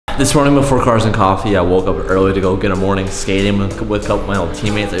This morning before Cars and Coffee, I woke up early to go get a morning skating with a couple of my old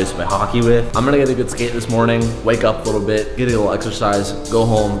teammates I used to play hockey with. I'm gonna get a good skate this morning, wake up a little bit, get a little exercise, go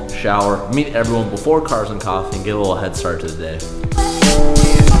home, shower, meet everyone before Cars and Coffee, and get a little head start to the day.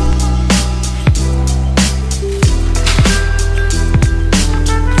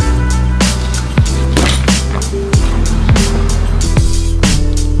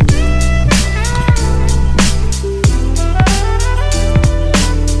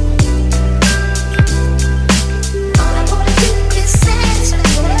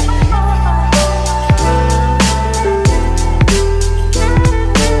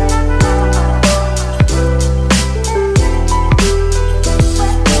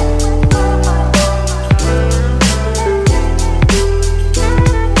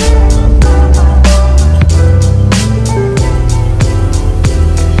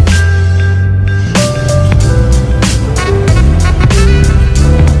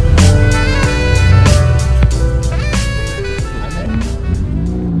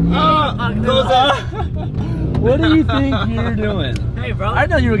 What do you think you're doing? Hey, bro. I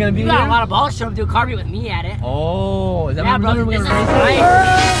didn't know you were gonna be here. You got a lot of balls. Show up to do a car meet with me at it. Oh, is that yeah, what bro, we're this gonna is race?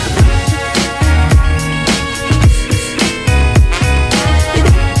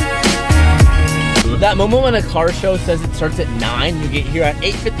 right. That moment when a car show says it starts at 9, you get here at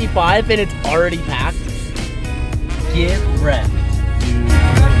 8:55 and it's already packed. Get wrecked, dude.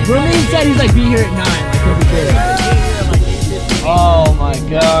 Ramin said he's like, be here at 9. Like, he'll be there. Oh my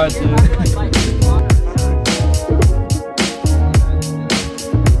god, dude.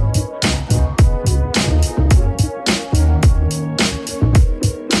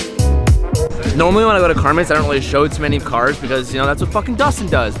 Normally when I go to car meets, I don't really show too many cars because, you know, that's what fucking Dustin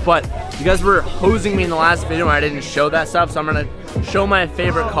does. But you guys were hosing me in the last video where I didn't show that stuff, so I'm gonna show my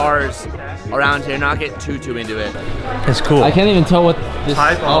favorite cars around here, not get too into it. It's cool. I can't even tell what this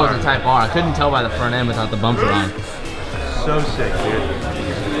Type R. it's a Type R. I couldn't tell by the front end without the bumper on. So sick, dude.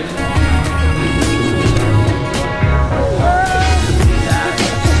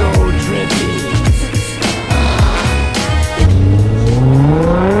 So drippy.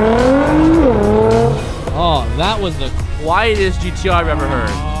 Oh, that was the Quietest GTR I've ever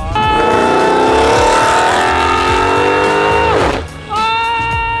heard.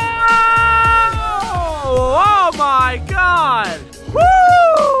 Oh my god!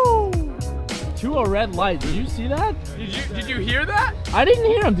 Woo! to a red light. Did you see that? Did you hear that? I didn't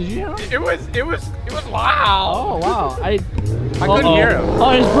hear him. Did you hear him? It was loud. Oh wow. I couldn't hear him.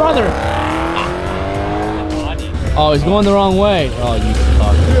 Oh, his brother. Oh, he's going the wrong way. Oh, you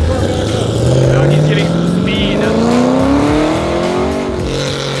fuck. No, he's getting some speed.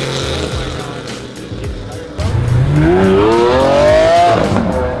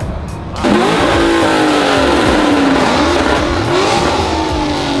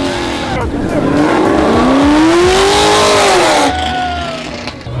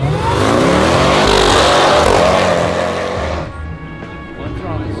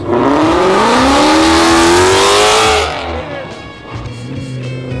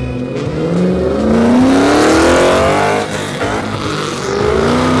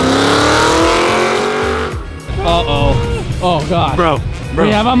 Oh god. Bro. We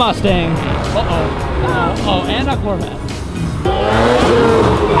have a Mustang. Uh-oh. And a Corvette.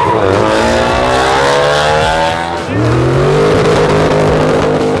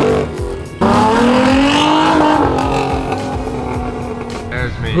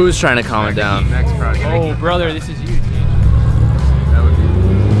 There's me. Who's trying to calm it down? Next project. Oh brother, this is you. That would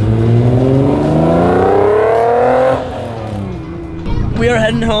be. We are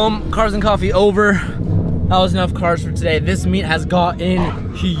heading home. Cars and coffee over. That was enough cars for today. This meet has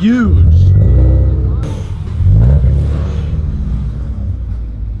gotten huge.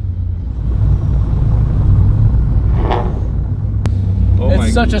 Oh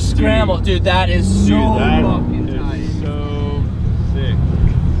It's such a scramble. Dude, that is so fucking tight. So sick.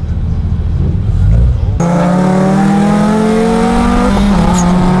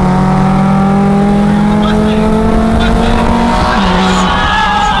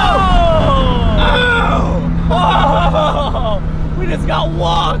 We just got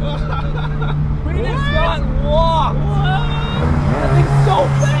walked. We just got walked. That thing's so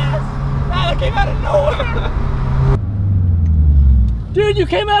fast. That came out of nowhere. Dude, you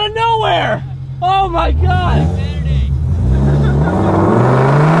came out of nowhere. Oh my god.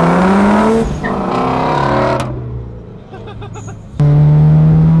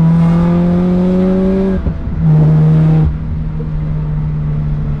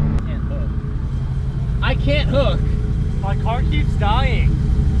 I can't hook. My car keeps dying.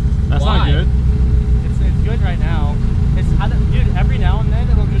 That's Why? not good. It's good right now. Dude, every now and then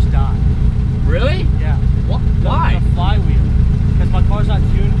it'll just die.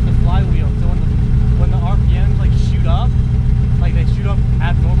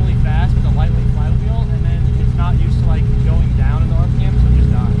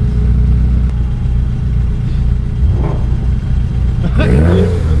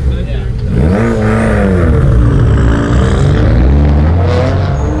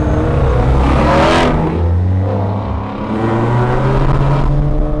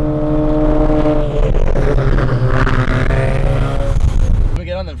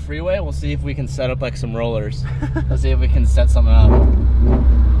 Freeway, we'll see if we can set up like some rollers. Let's see if we can set something up.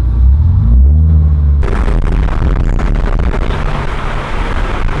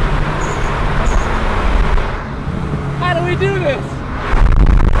 How do we do this?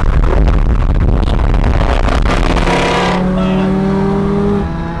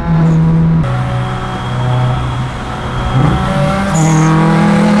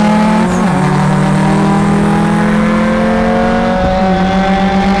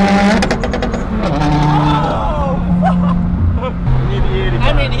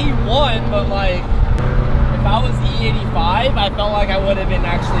 I felt like I would have been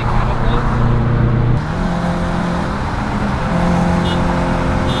actually kind of close.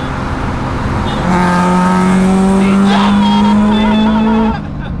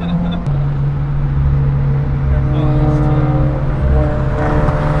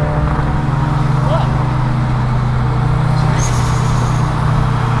 What?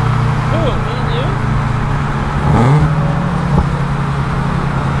 Who? Me and you?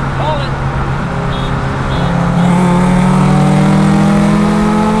 Call it.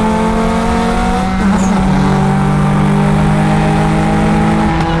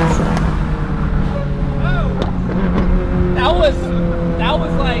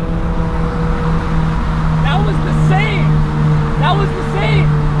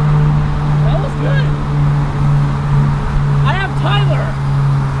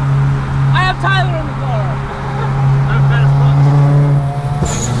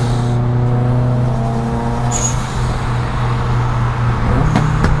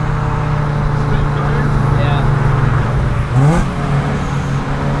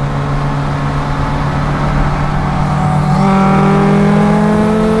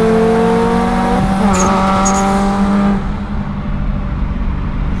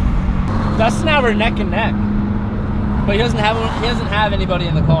 Dustin and I were neck and neck, but he doesn't have anybody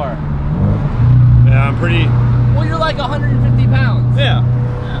in the car. Yeah, I'm pretty. Well, you're like 150 pounds. Yeah.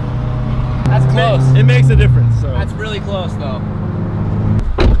 That's close. It makes a difference. So. That's really close, though.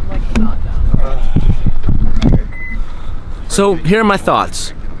 So here are my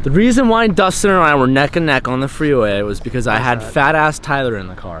thoughts. The reason why Dustin and I were neck and neck on the freeway was because I had fat ass Tyler in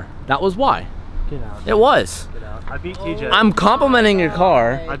the car. That was why. Get out. It was. I beat TJ. I'm complimenting your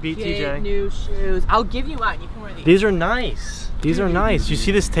car. I beat Get TJ. new shoes. I'll give you one. You can wear these. These are nice. These are nice. You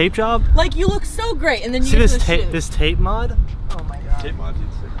see this tape job? Like, you look so great, and then you See get this the tape? shoes. This tape mod? Oh my god. Tape mod,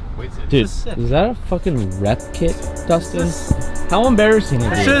 wait, Dude, This is sick. is that a fucking rep kit, Dustin? How embarrassing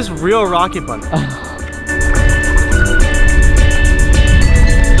is This it? is real Rocket Bunny.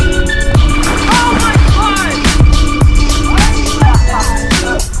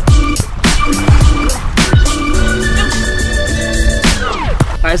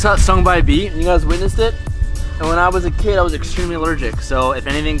 I saw it sung by a bee, and you guys witnessed it. And when I was a kid, I was extremely allergic. So if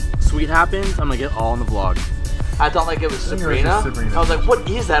anything sweet happens, I'm gonna get all in the vlog. I thought like it was Sabrina. I was like, what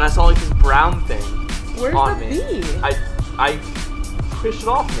is that? And I saw like this brown thing Where's on the me. bee? I pushed it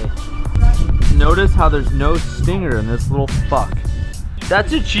off me. Notice how there's no stinger in this little fuck.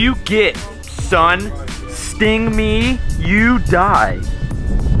 That's what you get, son. Sting me, you die.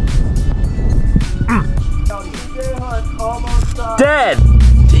 Dead!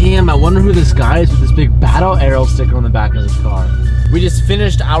 Damn, I wonder who this guy is with this big battle arrow sticker on the back of his car. We just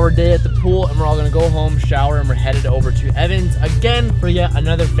finished our day at the pool and we're all gonna go home, shower, and we're headed over to Evans again for yet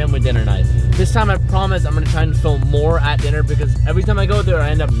another family dinner night. This time I promise I'm gonna try and film more at dinner because every time I go there I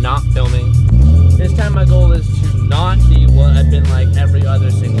end up not filming. This time my goal is to not be what I've been like every other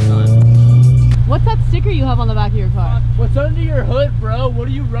single time. What's that sticker you have on the back of your car? What's under your hood, bro? What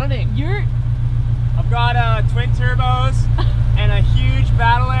are you running? I've got twin turbos and a huge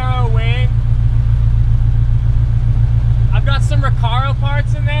battle arrow wing. I've got some Recaro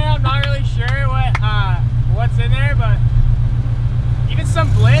parts in there. I'm not really sure what's in there, but even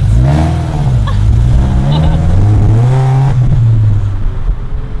some Blitz.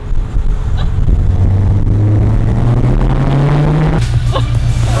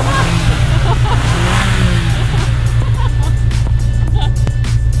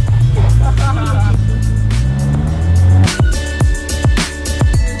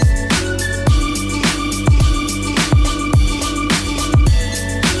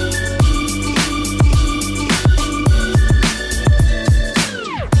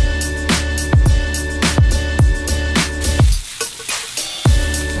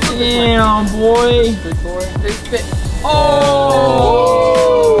 Damn, boy. There's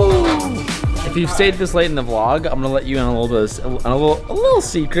If you've stayed this late in the vlog, I'm gonna let you in a little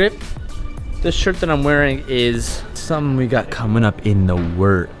secret. This shirt that I'm wearing is something we got coming up in the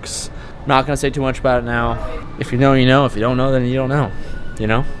works. Not gonna say too much about it now. If you know, you know. If you don't know, then you don't know. You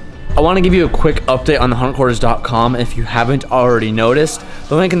know? I wanna give you a quick update on the huntquarters.com. If you haven't already noticed,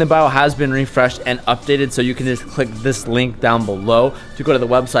 the link in the bio has been refreshed and updated, so you can just click this link down below to go to the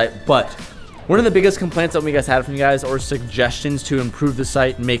website. But one of the biggest complaints that we guys had from you guys, or suggestions to improve the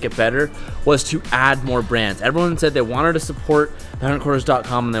site and make it better, was to add more brands. Everyone said they wanted to support the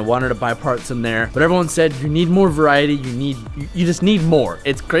huntquarters.com and they wanted to buy parts in there, but everyone said you need more variety, you just need more.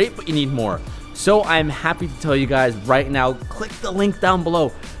 It's great, but you need more. So I'm happy to tell you guys right now, click the link down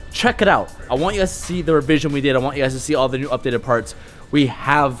below. Check it out. I want you guys to see the revision we did. I want you guys to see all the new updated parts. We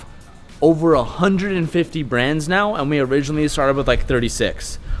have over 150 brands now, and we originally started with like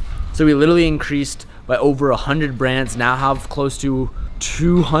 36. So we literally increased by over 100 brands, now have close to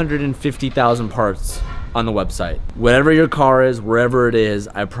 250,000 parts on the website. Whatever your car is, wherever it is,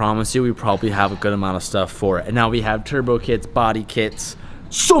 I promise you we probably have a good amount of stuff for it. And now we have turbo kits, body kits,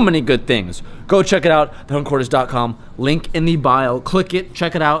 so many good things. Go check it out, thehuntquarters.com, link in the bio. Click it,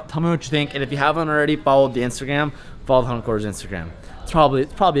 check it out, tell me what you think. And if you haven't already followed the Instagram, follow the Hunt Quarters Instagram. It's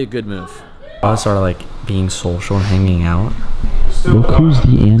probably a good move. I started like being social and hanging out. Look who's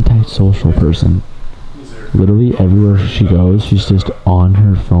the anti-social person. Literally everywhere she goes, she's just on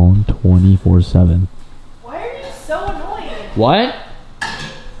her phone 24/7. Why are you so annoying? What?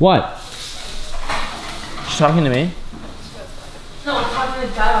 What? She's talking to me? No, I'm talking to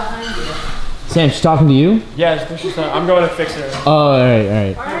the guy behind you. Sam, she's talking to you? Yeah, I'm going to fix it. Oh,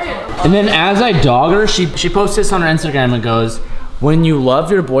 alright. And then as I dog her, she posts this on her Instagram and goes, when you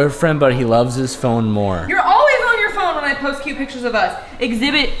love your boyfriend but he loves his phone more. You're always on your phone when I post cute pictures of us.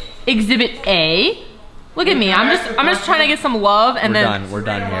 Exhibit A. Look at me. I'm just trying to get some love, and We're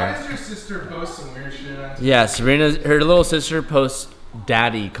done here. Why does your sister post some weird shit on TikTok? Yeah, her little sister posts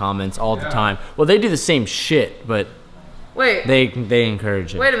daddy comments all the time. Well, they do the same shit, but wait. they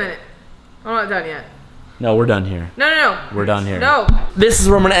encourage it. Wait a minute. I'm not done yet. No, we're done here. No. We're done here. No. This is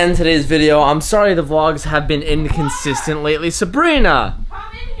where I'm gonna end today's video. I'm sorry the vlogs have been inconsistent lately. Sabrina! Come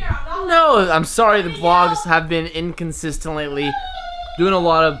in here. No, I'm sorry the vlogs have been inconsistent lately. Doing a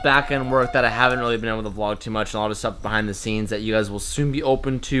lot of back-end work that I haven't really been able to vlog too much, and a lot of stuff behind the scenes that you guys will soon be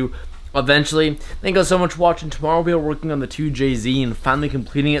open to eventually. Thank you guys so much for watching. Tomorrow we are working on the 2JZ and finally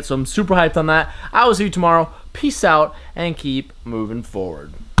completing it, so I'm super hyped on that. I will see you tomorrow. Peace out and keep moving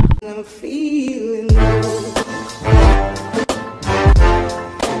forward. I'm feeling low.